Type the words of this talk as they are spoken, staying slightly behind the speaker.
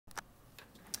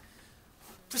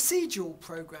Procedural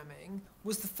programming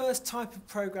was the first type of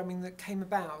programming that came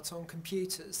about on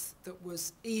computers that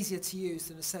was easier to use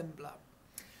than assembler.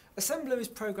 Assembler is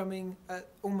programming at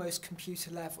almost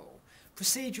computer level.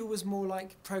 Procedural was more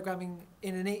like programming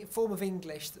in a form of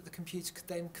English that the computer could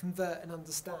then convert and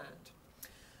understand.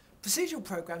 Procedural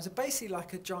programs are basically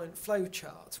like a giant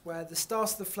flowchart, where the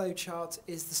start of the flowchart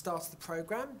is the start of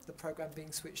the program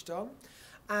being switched on,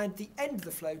 and the end of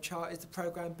the flowchart is the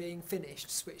program being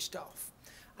finished, switched off.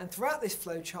 And throughout this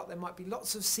flowchart there might be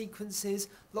lots of sequences,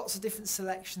 lots of different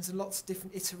selections and lots of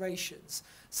different iterations.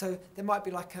 So there might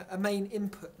be like a main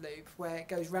input loop where it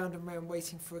goes round and round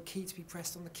waiting for a key to be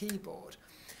pressed on the keyboard.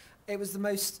 It was the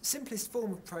most simplest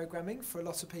form of programming for a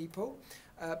lot of people.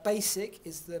 Basic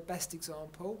is the best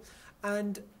example.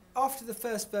 And after the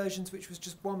first versions, which was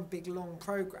just one big long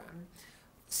program,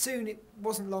 soon it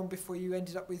wasn't long before you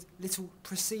ended up with little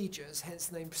procedures, hence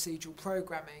the name procedural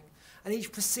programming. And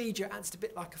each procedure acts a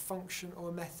bit like a function or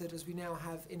a method, as we now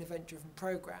have in event-driven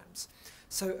programs.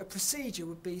 So a procedure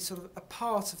would be sort of a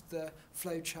part of the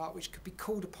flowchart which could be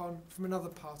called upon from another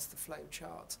part of the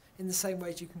flowchart, in the same way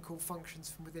as you can call functions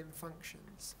from within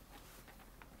functions.